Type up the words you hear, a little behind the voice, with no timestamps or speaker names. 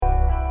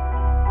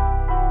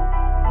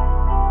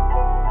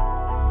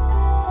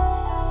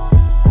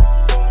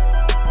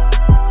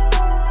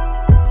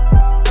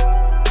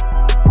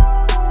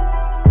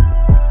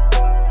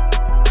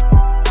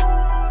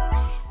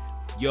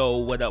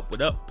What up?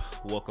 What up?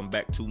 Welcome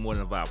back to More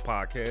Than a Vibe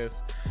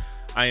podcast.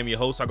 I am your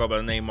host. I go by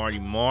the name Marty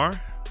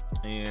Marr,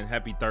 and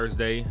happy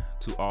Thursday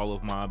to all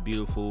of my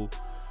beautiful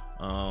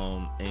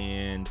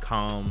and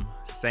calm,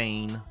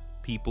 sane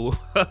people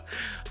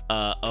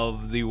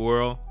of the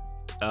world.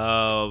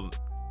 I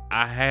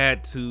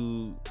had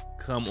to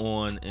come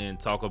on and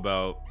talk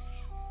about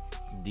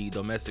the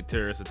domestic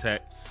terrorist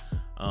attack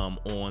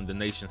on the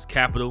nation's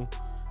capital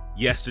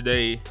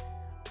yesterday.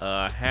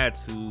 I had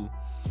to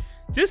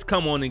just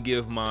come on and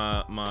give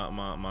my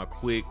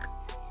quick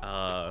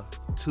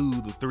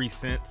 2 to 3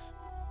 cents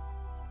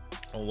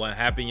on what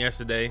happened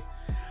yesterday,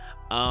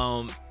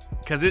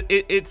 because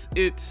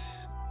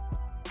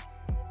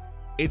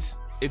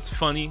it's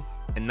funny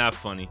and not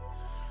funny,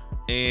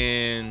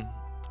 and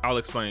I'll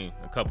explain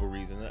a couple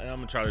reasons. I'm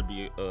gonna try to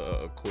be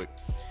quick.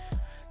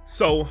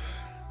 So,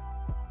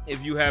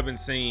 if you haven't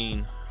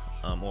seen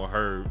or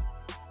heard,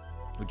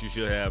 which you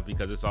should have,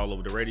 because it's all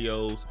over the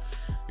radios,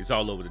 it's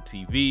all over the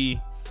TV,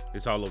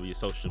 it's all over your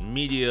social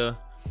media.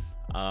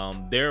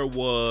 There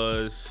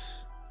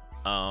was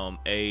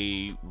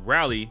a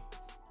rally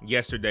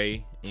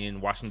yesterday in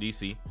Washington,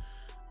 D.C.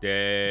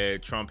 that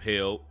Trump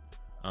held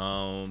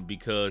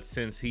because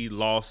since he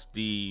lost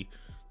the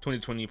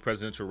 2020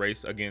 presidential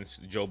race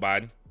against Joe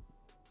Biden,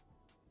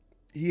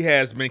 he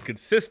has been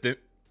consistent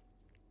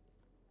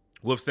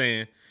with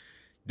saying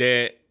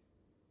that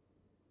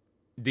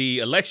the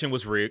election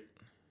was rigged.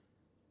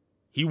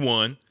 He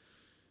won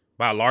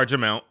by a large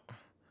amount,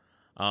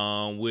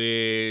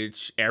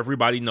 which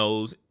everybody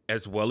knows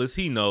as well as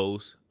he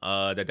knows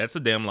that that's a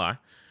damn lie.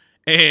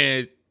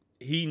 And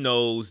he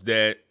knows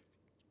that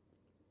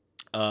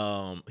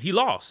he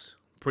lost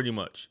pretty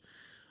much.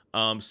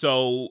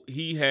 So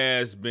he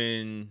has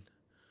been,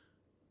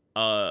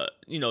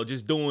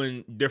 just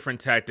doing different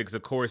tactics.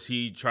 Of course,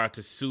 he tried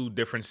to sue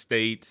different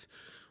states.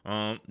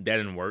 That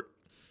didn't work.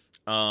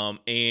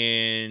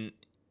 And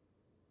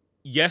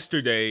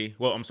yesterday,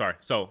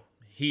 so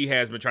he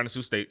has been trying to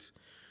sue states,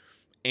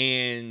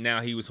 and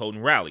now he was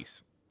holding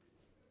rallies.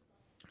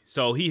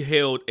 So he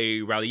held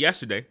a rally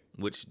yesterday,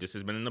 which this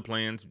has been in the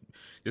plans.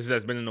 This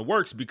has been in the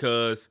works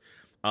because,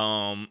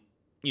 the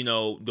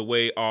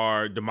way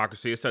our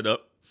democracy is set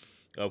up,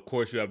 of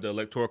course, you have the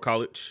Electoral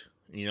College.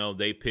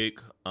 They pick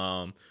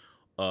by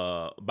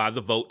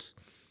the votes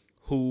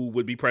who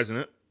would be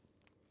president,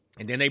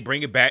 and then they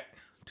bring it back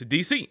to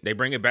D.C. They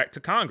bring it back to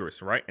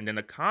Congress, right? And then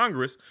the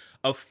Congress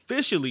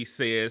officially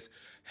says,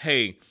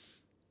 hey,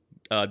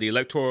 the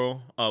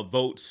electoral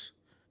votes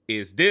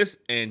is this,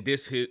 and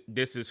this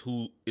is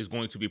who is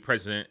going to be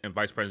president and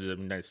vice president of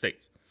the United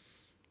States.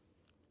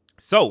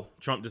 So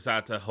Trump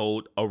decided to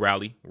hold a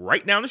rally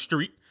right down the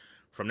street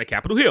from the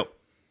Capitol Hill.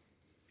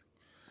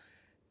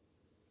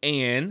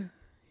 And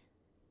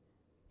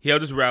he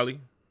held his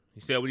rally.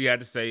 He said what he had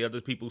to say. Other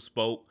people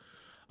spoke.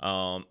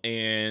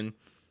 And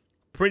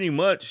pretty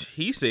much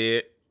he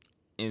said,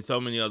 in so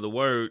many other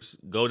words,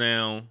 go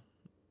down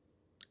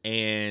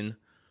and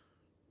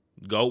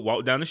go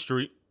walk down the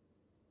street,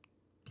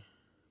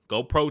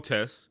 go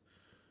protest,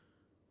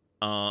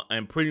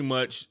 and pretty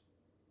much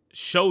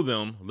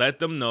let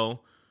them know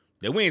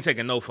that we ain't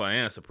taking no for an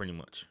answer, pretty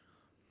much.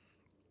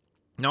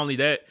 Not only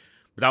that,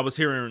 but I was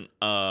hearing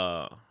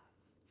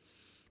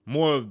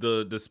more of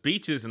the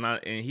speeches, and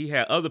he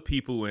had other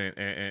people,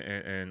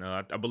 and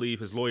I believe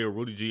his lawyer,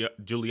 Rudy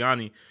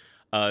Giuliani,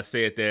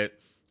 said that,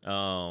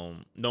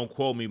 don't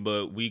quote me,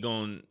 but we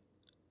gonna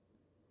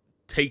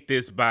take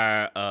this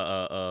by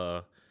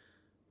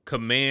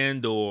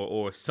command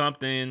or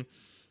something.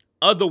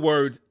 Other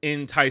words,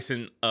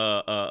 enticing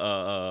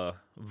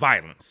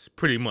violence,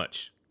 pretty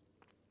much.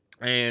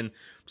 And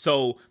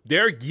so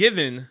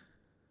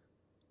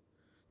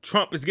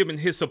Trump is giving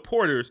his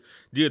supporters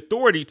the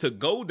authority to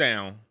go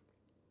down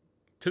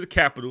to the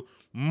Capitol,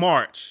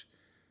 march,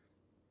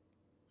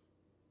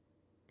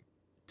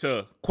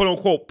 to quote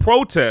unquote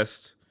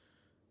protest,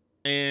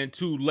 and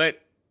to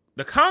let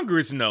the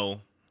Congress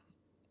know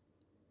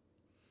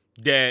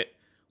that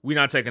we're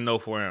not taking no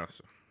for an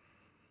answer.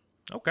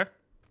 Okay.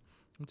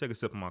 Let me take a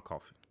sip of my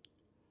coffee.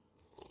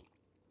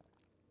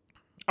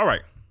 All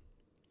right.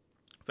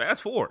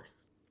 Fast forward.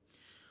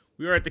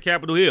 We are at the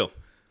Capitol Hill,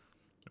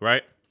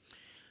 right?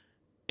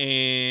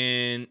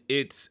 And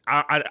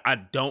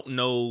I don't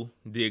know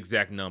the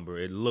exact number.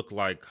 It looked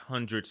like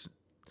hundreds,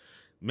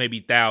 maybe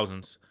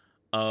thousands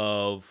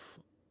of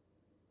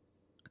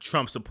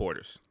Trump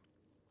supporters.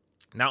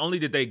 Not only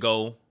did they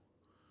go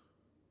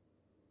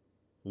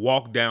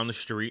walk down the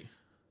street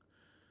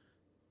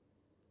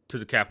to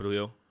the Capitol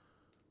Hill,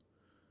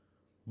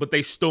 but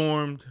they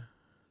stormed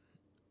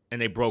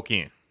and they broke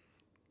in.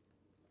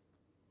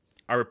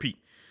 I repeat,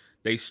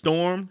 they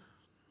stormed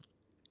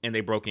and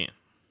they broke in.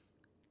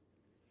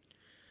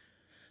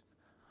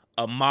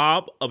 A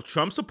mob of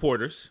Trump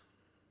supporters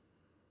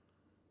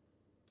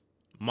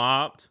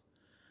mobbed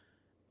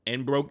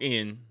and broke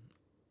in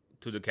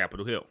to the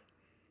Capitol Hill.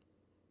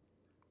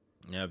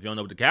 Now, if you don't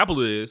know what the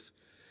Capitol is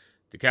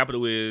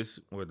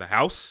where the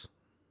House,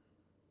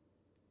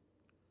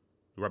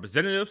 the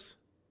Representatives,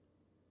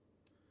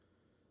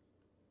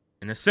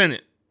 and the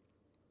Senate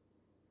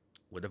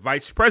where the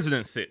vice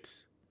president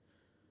sits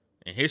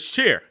in his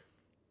chair.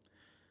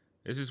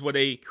 This is where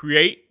they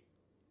create,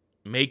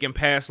 make, and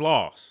pass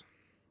laws.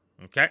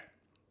 Okay?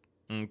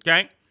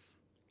 Okay?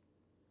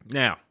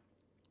 Now,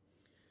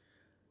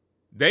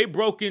 they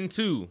broke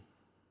into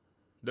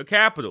the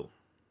Capitol.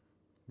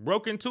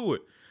 Broke into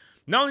it.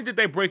 Not only did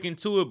they break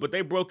into it, but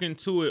they broke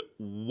into it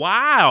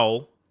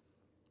while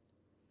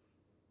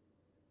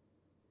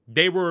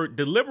they were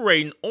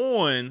deliberating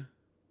on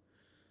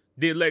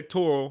the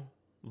electoral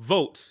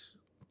votes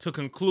to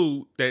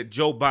conclude that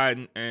Joe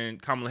Biden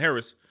and Kamala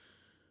Harris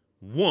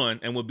won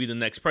and would be the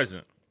next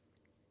president.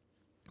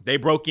 They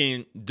broke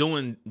in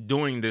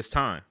during this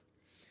time.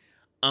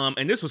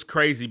 And this was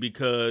crazy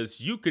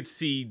because you could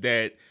see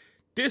that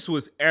this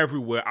was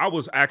everywhere. I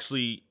was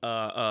actually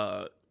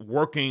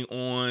working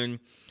on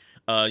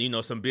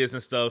some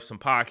business stuff, some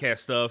podcast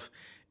stuff,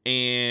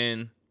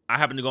 and I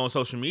happened to go on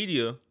social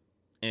media,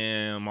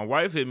 and my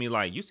wife hit me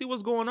like, "You see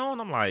what's going on?"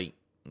 I'm like,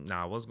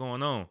 "Nah, what's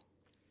going on?"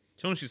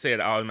 As soon as she said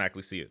it, I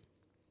automatically see it.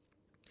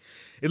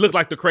 It looked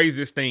like the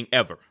craziest thing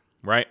ever,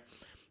 right?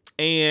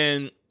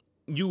 And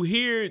you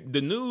hear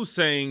the news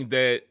saying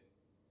that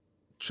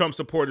Trump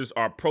supporters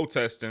are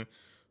protesting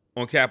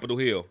on Capitol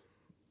Hill.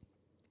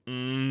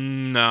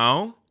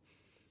 No.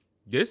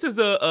 This is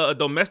a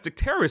domestic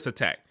terrorist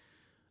attack.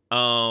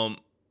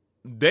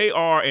 They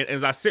are, and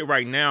as I sit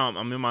right now,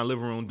 I'm in my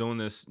living room doing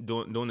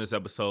this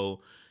episode,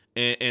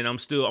 and I'm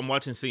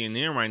watching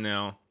CNN right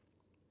now,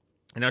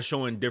 and they're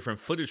showing different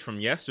footage from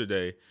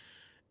yesterday,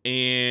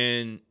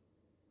 and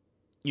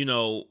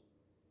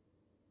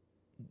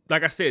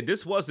like I said,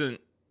 this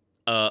wasn't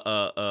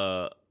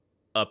a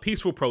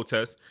peaceful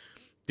protest.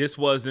 This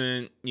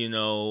wasn't,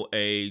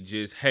 a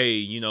just,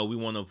 hey, we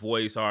want to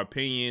voice our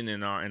opinion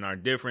and our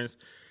difference.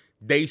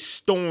 They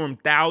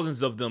stormed,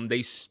 thousands of them.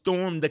 They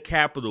stormed the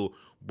Capitol,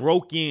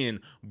 broke in,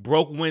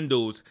 broke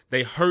windows.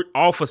 They hurt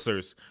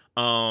officers.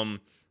 They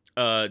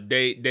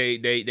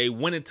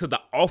went into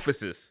the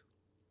offices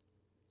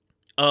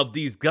of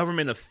these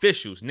government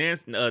officials.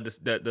 Nancy,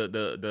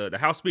 the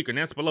House Speaker,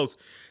 Nancy Pelosi,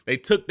 they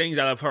took things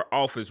out of her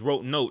office,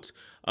 wrote notes.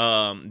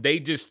 They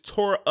just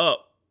tore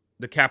up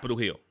the Capitol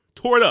Hill.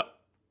 Tore it up.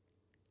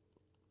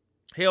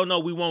 Hell no,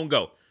 we won't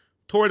go.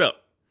 Tore it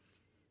up.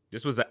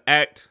 This was an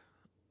act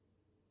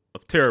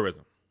of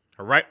terrorism.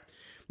 All right?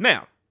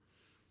 Now,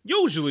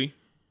 usually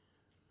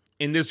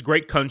in this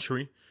great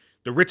country,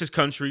 the richest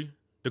country,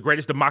 the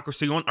greatest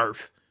democracy on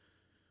earth,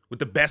 with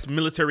the best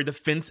military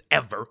defense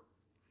ever,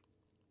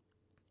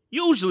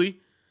 usually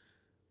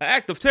an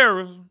act of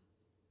terrorism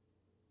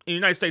in the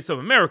United States of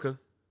America,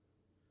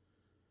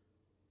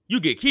 you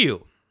get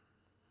killed.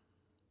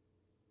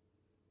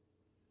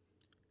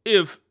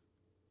 If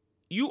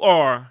you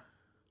are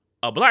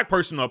a black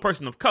person or a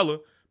person of color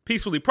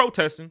peacefully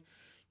protesting,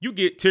 you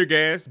get tear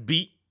gas,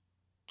 beat,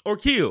 or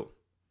killed.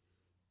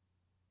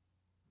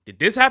 Did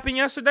this happen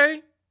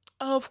yesterday?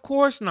 Of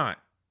course not.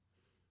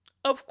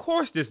 Of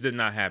course this did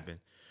not happen.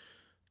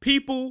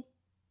 People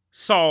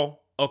saw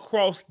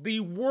across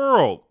the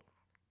world.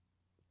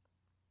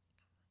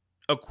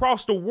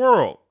 Across the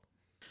world.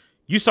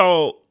 You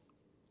saw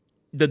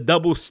the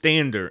double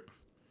standard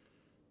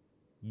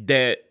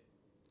that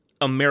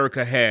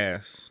America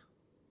has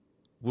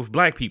with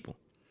black people.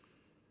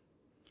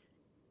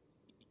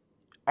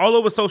 All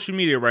over social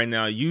media right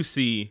now, you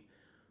see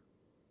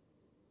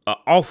an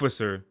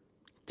officer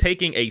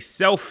taking a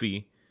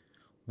selfie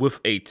with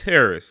a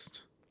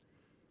terrorist.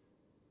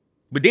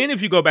 But then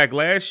if you go back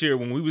last year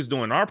when we was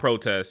doing our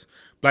protests,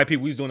 black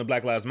people, we was doing the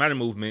Black Lives Matter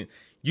movement,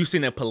 you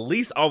seen a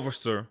police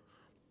officer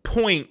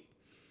point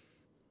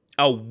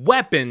a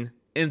weapon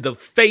in the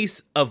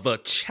face of a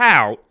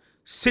child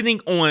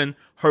sitting on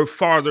her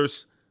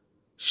father's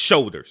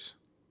shoulders.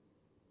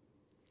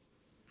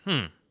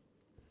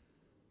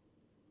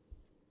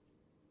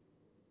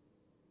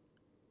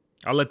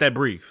 I'll let that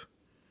breathe.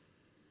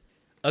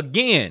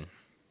 Again,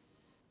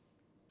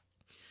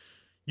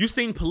 you've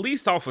seen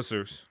police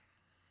officers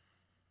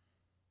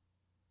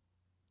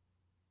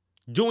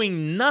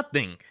doing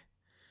nothing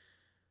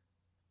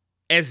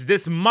as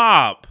this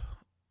mob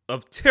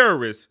of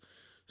terrorists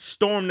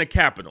stormed the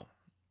Capitol.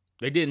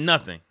 They did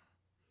nothing.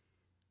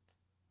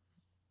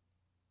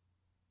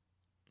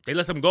 They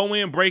let them go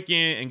in, break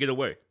in, and get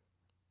away.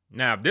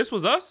 Now, if this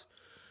was us,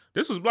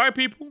 this was black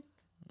people,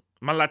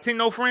 my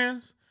Latino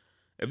friends,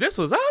 if this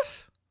was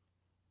us,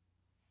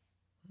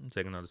 I'm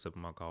taking another sip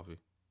of my coffee.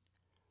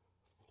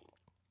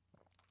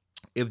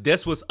 If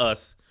this was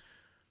us,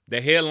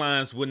 the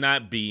headlines would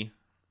not be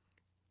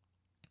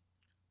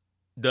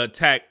the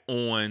attack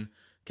on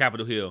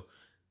Capitol Hill.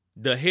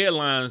 The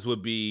headlines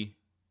would be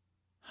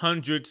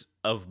hundreds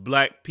of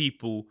black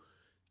people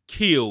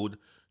killed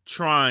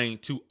trying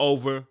to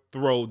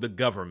overthrow the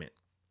government.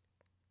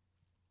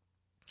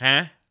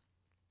 Huh?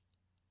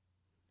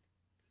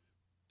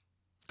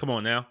 Come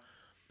on now.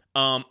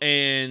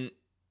 And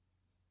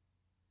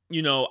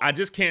I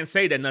just can't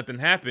say that nothing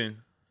happened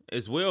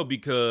as well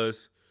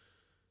because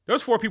there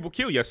was 4 people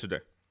killed yesterday.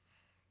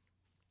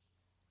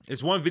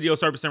 It's one video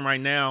surfacing right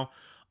now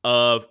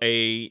of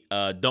a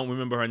don't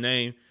remember her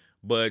name,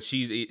 but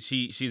she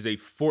was a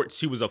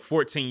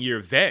 14-year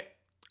vet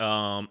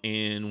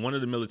in one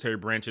of the military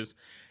branches,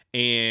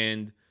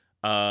 and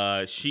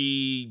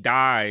she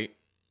died,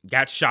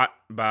 got shot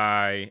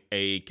by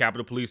a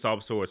Capitol Police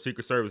officer or a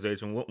Secret Service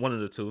agent, one of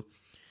the two,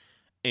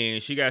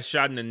 and she got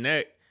shot in the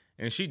neck,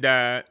 and she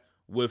died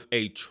with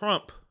a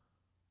Trump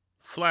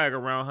flag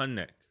around her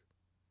neck.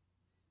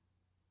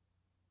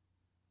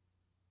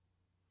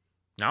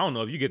 Now, I don't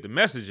know if you get the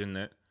message in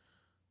that.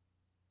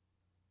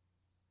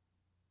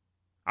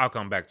 I'll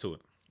come back to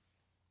it.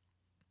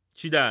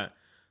 She died.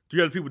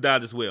 3 other people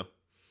died as well.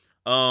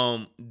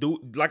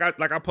 Like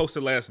I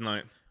posted last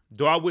night,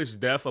 do I wish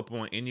death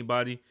upon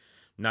anybody?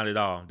 Not at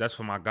all. That's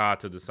for my God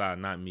to decide,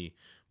 not me.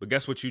 But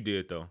guess what you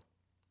did, though?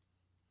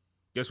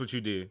 Guess what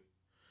you did?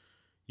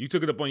 You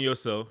took it upon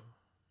yourself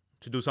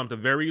to do something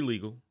very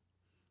illegal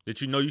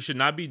that you know you should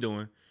not be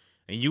doing,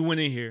 and you went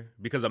in here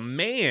because a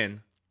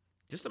man,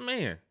 just a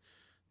man,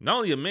 not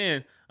only a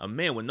man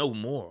with no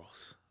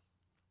morals,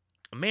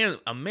 a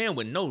man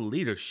with no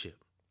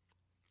leadership.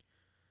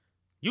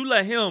 You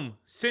let him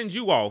send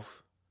you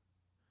off,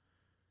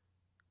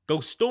 go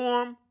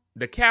storm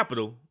the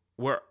Capitol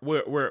where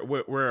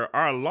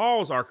our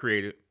laws are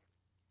created,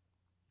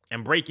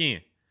 and break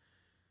in.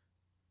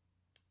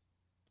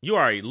 You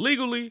are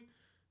illegally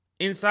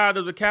inside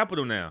of the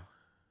Capitol now.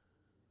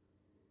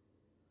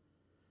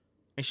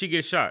 And she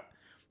gets shot.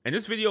 And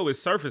this video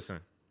is surfacing.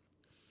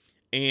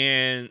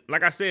 And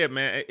like I said,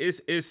 man,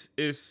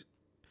 it's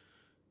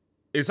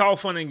all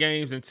fun and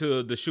games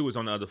until the shoe is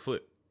on the other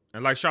foot.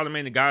 And like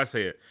Charlamagne the God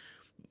said,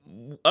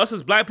 us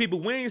as black people,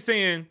 we ain't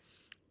saying,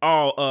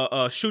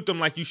 shoot them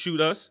like you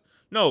shoot us.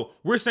 No,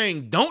 we're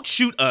saying don't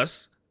shoot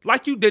us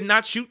like you did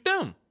not shoot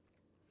them.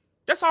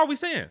 That's all we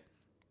saying.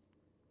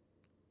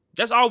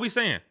 That's all we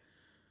saying.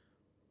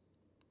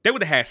 They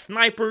would have had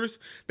snipers.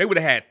 They would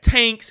have had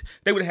tanks.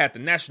 They would have had the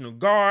National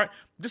Guard.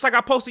 Just like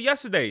I posted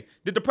yesterday.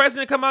 Did the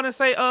president come out and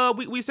say,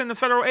 we send the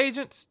federal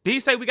agents? Did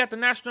he say we got the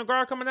National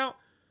Guard coming out?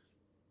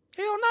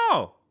 Hell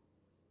no.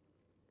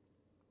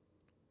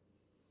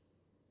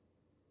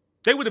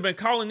 They would have been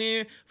calling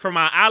in from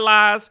our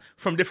allies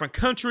from different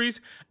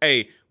countries.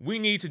 Hey, we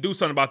need to do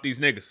something about these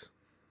niggas.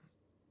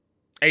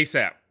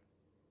 ASAP.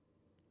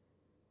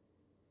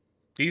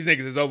 These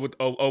niggas is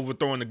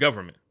overthrowing the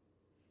government.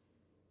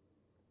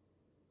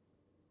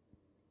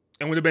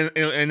 And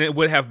it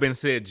would have been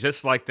said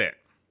just like that.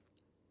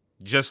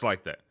 Just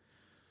like that.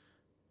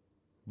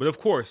 But of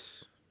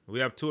course, we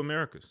have 2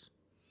 Americas.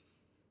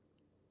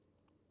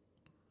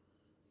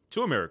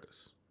 2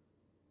 Americas.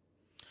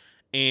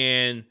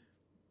 And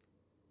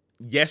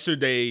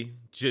yesterday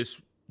just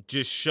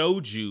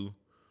showed you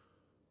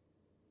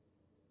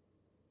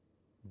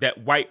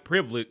that white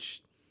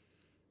privilege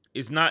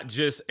is not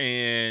just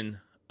a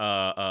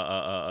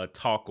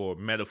talk or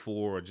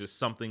metaphor or just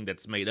something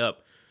that's made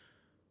up.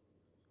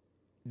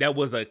 That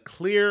was a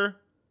clear-cut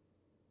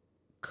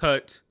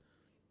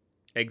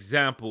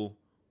example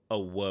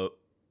of what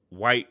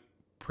white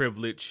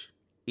privilege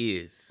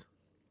is.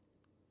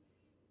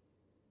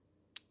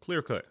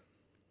 Clear cut.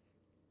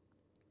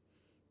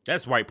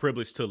 That's white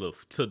privilege to the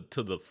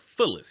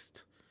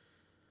fullest.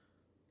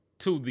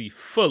 To the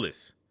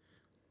fullest.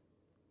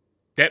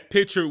 That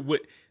picture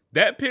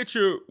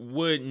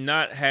would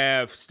not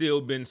have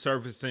still been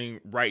surfacing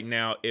right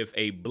now if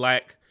a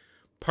black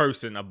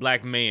person, a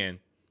black man,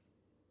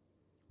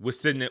 was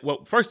sitting there.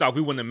 Well, first off,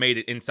 we wouldn't have made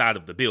it inside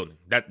of the building.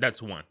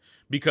 That's one.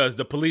 Because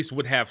the police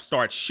would have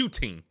started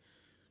shooting.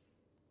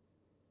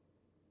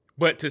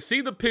 But to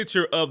see the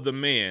picture of the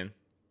man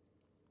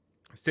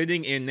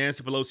sitting in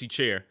Nancy Pelosi's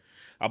chair,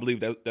 I believe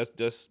that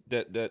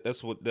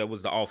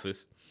was the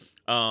office.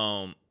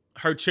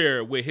 Her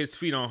chair with his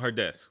feet on her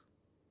desk.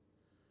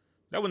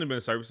 That wouldn't have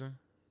been surfacing.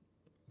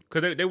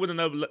 Because they would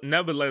have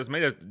never let us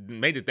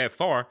made it that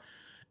far.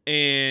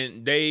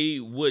 And they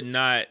would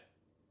not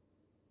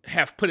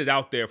have put it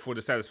out there for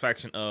the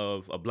satisfaction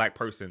of a black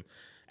person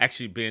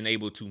actually being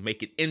able to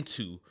make it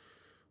into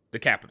the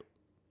Capitol.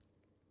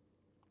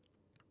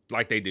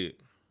 Like they did.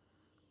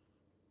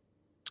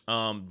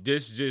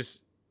 This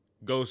just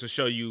goes to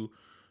show you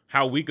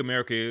how weak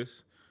America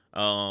is.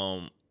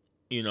 The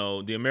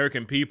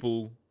American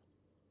people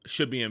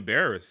should be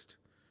embarrassed.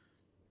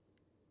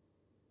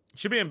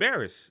 Should be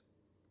embarrassed.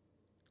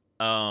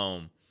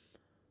 Another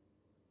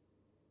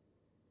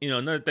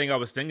thing I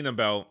was thinking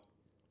about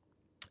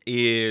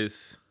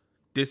is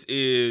this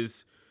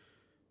is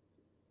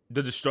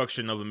the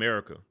destruction of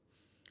America.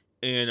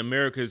 And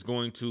America is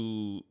going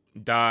to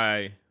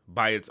die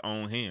by its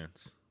own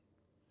hands.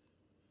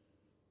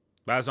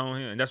 By its own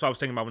hand. And that's what I was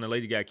thinking about when the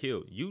lady got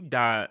killed. You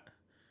died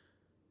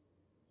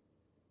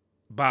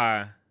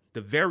by the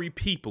very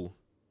people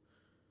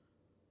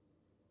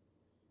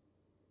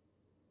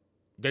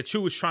that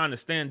you was trying to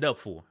stand up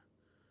for.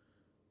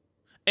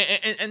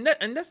 And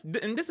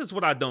this is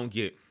what I don't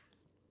get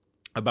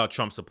about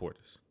Trump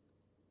supporters.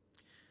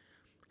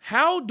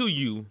 How do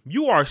you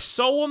are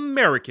so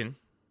American,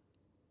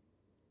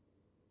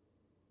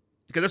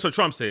 because that's what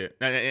Trump said,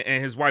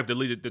 and his wife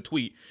deleted the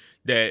tweet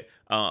that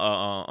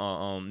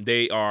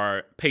they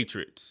are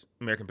patriots,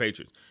 American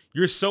patriots.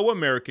 You're so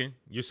American.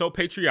 You're so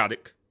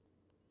patriotic.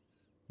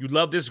 You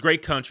love this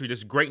great country,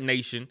 this great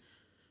nation.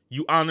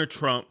 You honor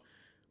Trump,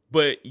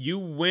 but you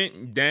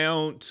went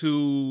down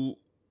to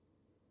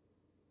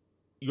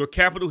your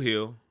Capitol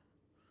Hill,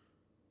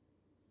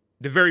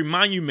 the very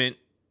monument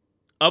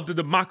of the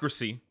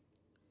democracy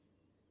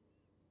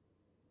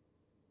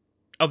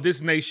of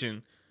this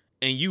nation,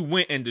 and you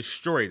went and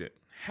destroyed it.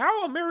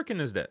 How American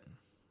is that?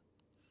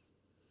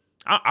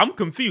 I'm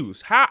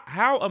confused.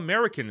 How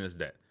American is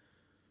that?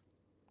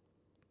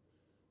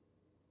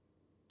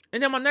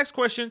 And then my next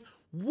question,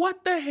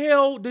 what the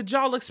hell did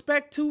y'all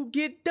expect to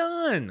get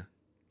done?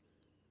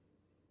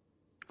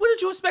 What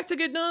did you expect to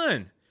get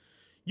done?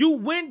 You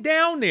went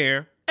down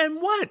there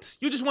and what?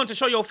 You just wanted to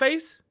show your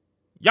face?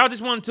 Y'all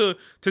just wanted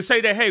to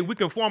say that, hey, we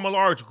can form a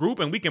large group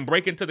and we can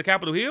break into the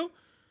Capitol Hill?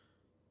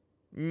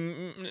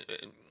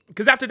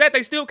 Because after that,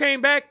 they still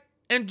came back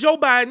and Joe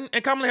Biden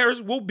and Kamala Harris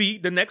will be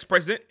the next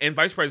president and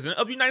vice president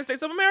of the United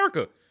States of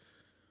America.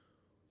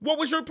 What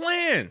was your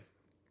plan?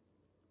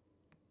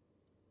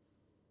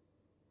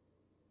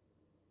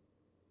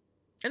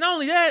 And not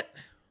only that,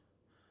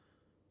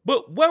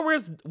 but where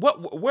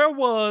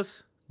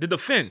was the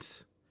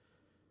defense?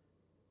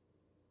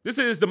 This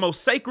is the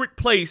most sacred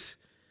place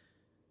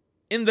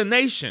in the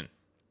nation.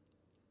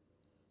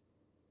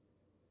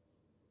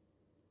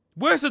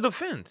 Where's the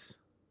defense?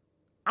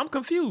 I'm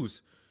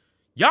confused.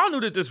 Y'all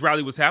knew that this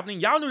rally was happening.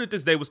 Y'all knew that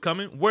this day was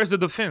coming. Where's the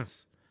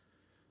defense?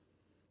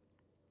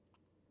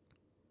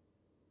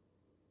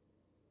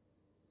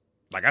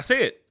 Like I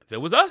said, if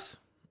it was us,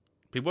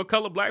 people of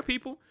color, black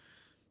people,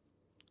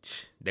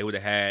 they would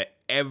have had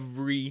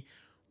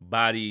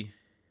everybody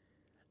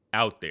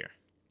out there.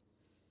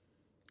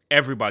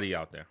 Everybody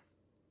out there.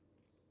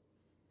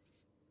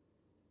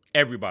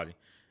 Everybody.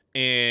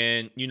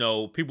 And,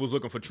 people was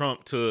looking for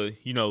Trump to,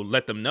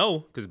 let them know,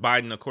 because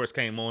Biden, of course,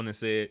 came on and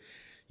said,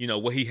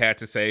 what he had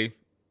to say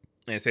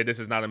and said this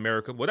is not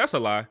America. Well, that's a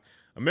lie.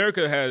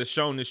 America has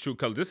shown its true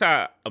colors. This is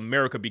how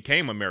America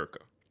became America.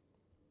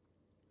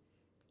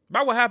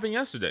 About what happened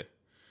yesterday.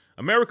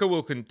 America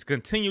will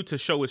continue to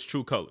show its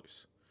true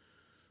colors.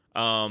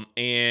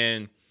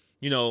 And,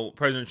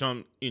 President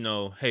Trump,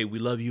 hey, we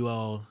love you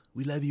all.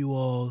 We love you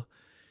all.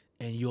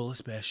 And you all are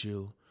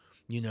special.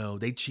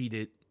 They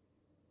cheated.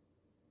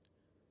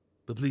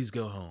 But please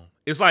go home.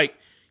 It's like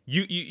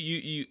you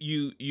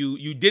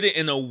did it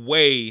in a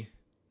way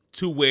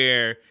to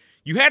where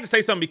you had to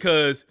say something,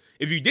 because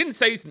if you didn't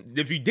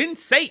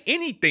say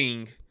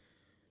anything,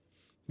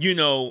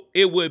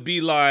 it would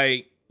be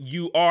like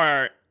you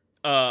are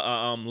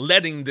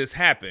letting this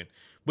happen.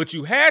 But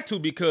you had to,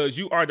 because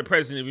you are the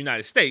president of the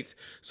United States.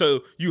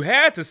 So you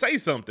had to say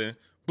something,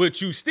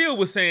 but you still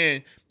was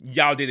saying,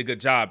 y'all did a good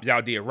job.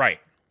 Y'all did right.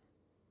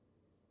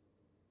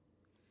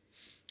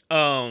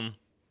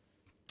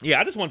 Yeah,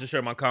 I just wanted to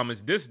share my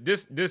comments.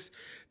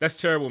 That's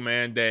terrible,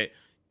 man, that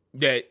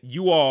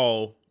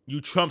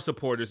you Trump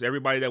supporters,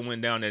 everybody that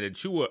went down there,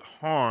 that you would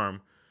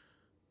harm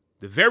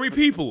the very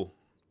people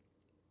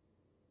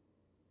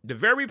that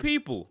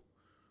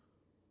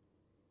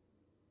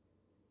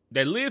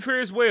live here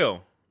as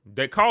well,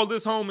 that call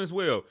this home as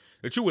well,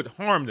 that you would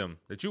harm them,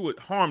 that you would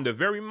harm the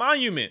very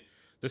monument,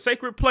 the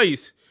sacred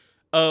place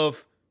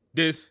of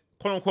this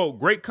quote unquote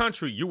great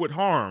country. You would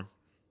harm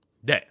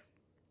that.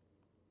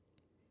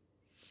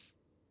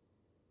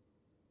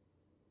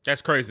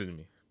 That's crazy to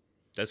me.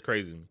 That's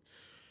crazy to me.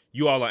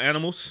 You all are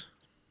animals.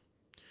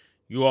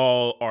 You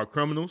all are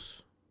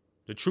criminals.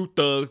 The true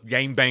thugs,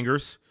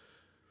 gangbangers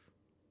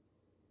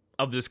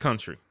of this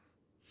country.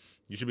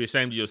 You should be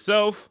ashamed of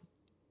yourself.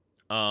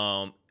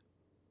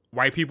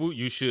 White people,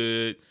 you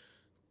should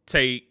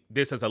take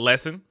this as a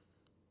lesson.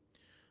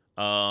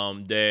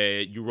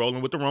 That you're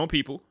rolling with the wrong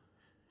people.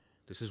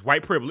 This is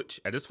white privilege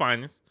at its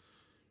finest.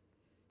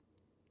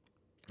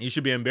 You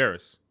should be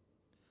embarrassed.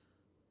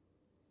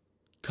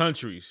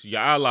 Countries,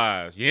 your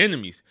allies, your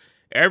enemies,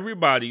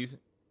 everybody's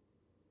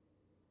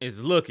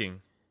is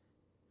looking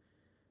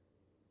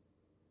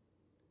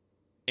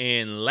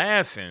and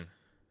laughing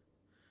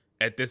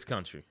at this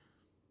country.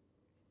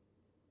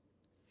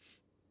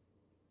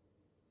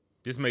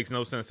 This makes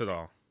no sense at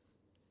all.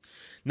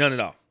 None at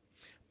all.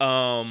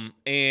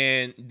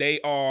 And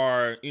they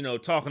are,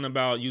 talking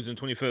about using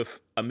 25th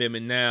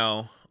Amendment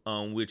now,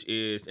 which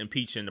is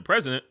impeaching the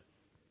president.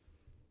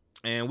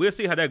 And we'll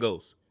see how that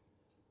goes.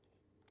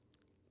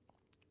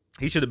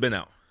 He should have been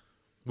out.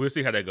 We'll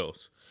see how that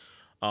goes.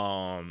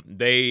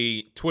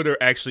 Twitter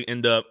actually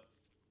end up,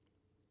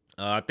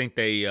 I think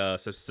they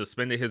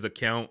suspended his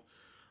account.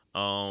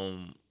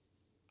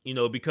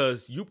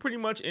 Because you pretty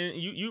much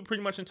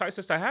enticed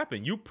this to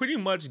happen. You pretty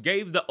much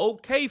gave the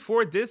okay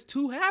for this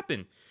to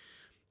happen.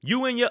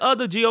 You and your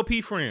other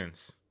GOP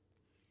friends,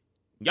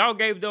 y'all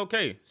gave the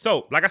okay.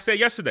 So, like I said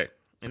yesterday,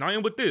 and I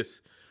am with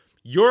this.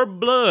 Your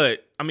blood,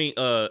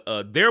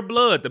 their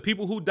blood, the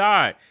people who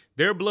died,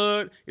 their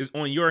blood is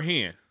on your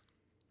hand.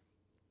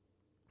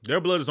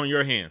 Their blood is on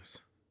your hands.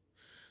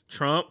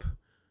 Trump,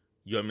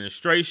 your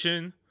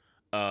administration,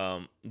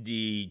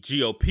 the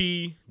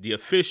GOP, the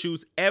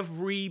officials,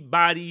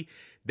 everybody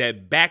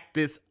that backed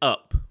this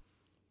up.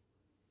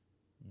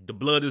 The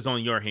blood is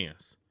on your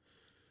hands.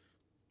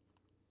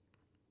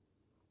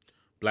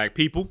 Black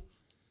people,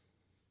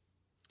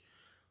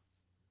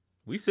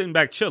 we sitting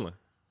back chilling.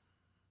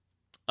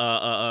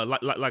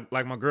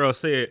 Like my girl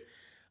said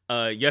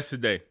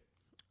yesterday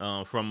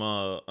from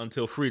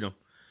Until Freedom.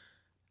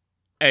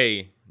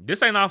 Hey,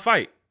 this ain't our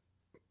fight.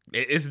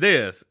 It's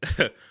theirs.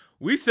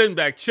 We sitting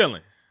back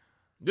chilling.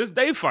 This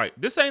they fight.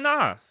 This ain't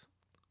ours.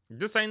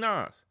 This ain't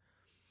ours.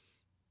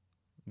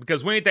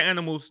 Because we ain't the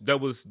animals that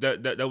was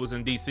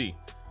in DC.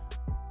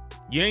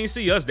 You ain't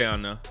see us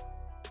down there.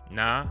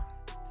 Nah.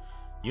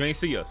 You ain't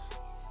see us.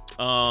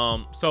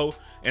 So,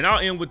 and I'll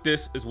end with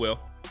this as well.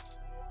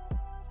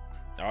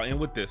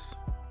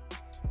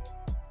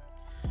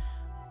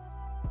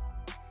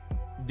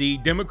 The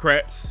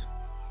Democrats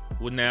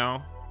will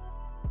now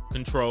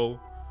control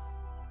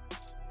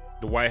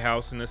the White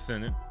House and the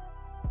Senate.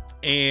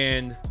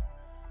 And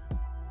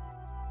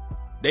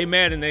they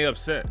mad and they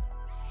upset.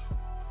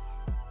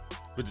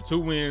 With the 2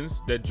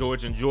 wins that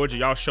Georgia,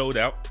 y'all showed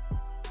out.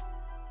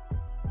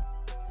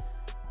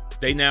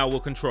 They now will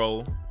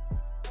control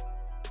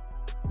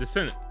the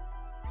Senate.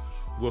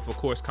 With, of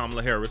course,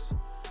 Kamala Harris,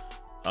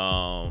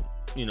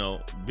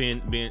 being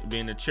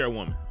the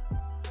chairwoman.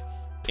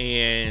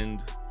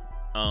 And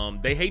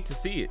they hate to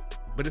see it,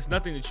 but it's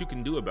nothing that you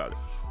can do about it.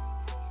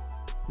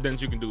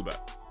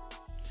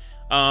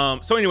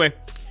 So anyway,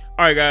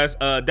 all right, guys,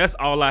 that's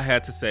all I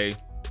had to say.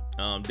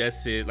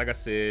 That's it. Like I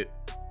said,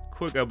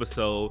 quick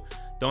episode.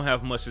 Don't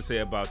have much to say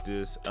about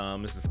this.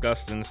 It's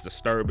disgusting. It's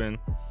disturbing.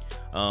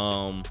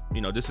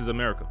 This is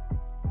America.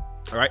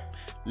 All right.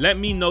 Let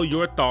me know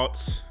your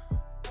thoughts.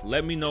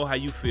 Let me know how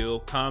you feel.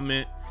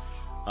 Comment.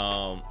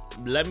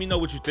 Let me know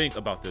what you think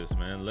about this,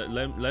 man.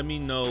 Let me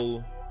know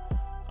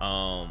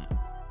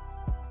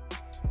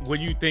where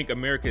you think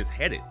America is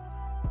headed.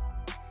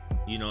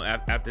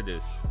 After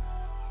this.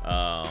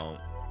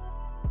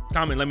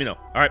 Comment, let me know.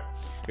 All right.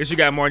 It's your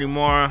guy, Marty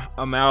Moore.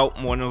 I'm out.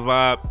 Morning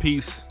Vibe.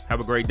 Peace. Have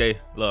a great day.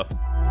 Love.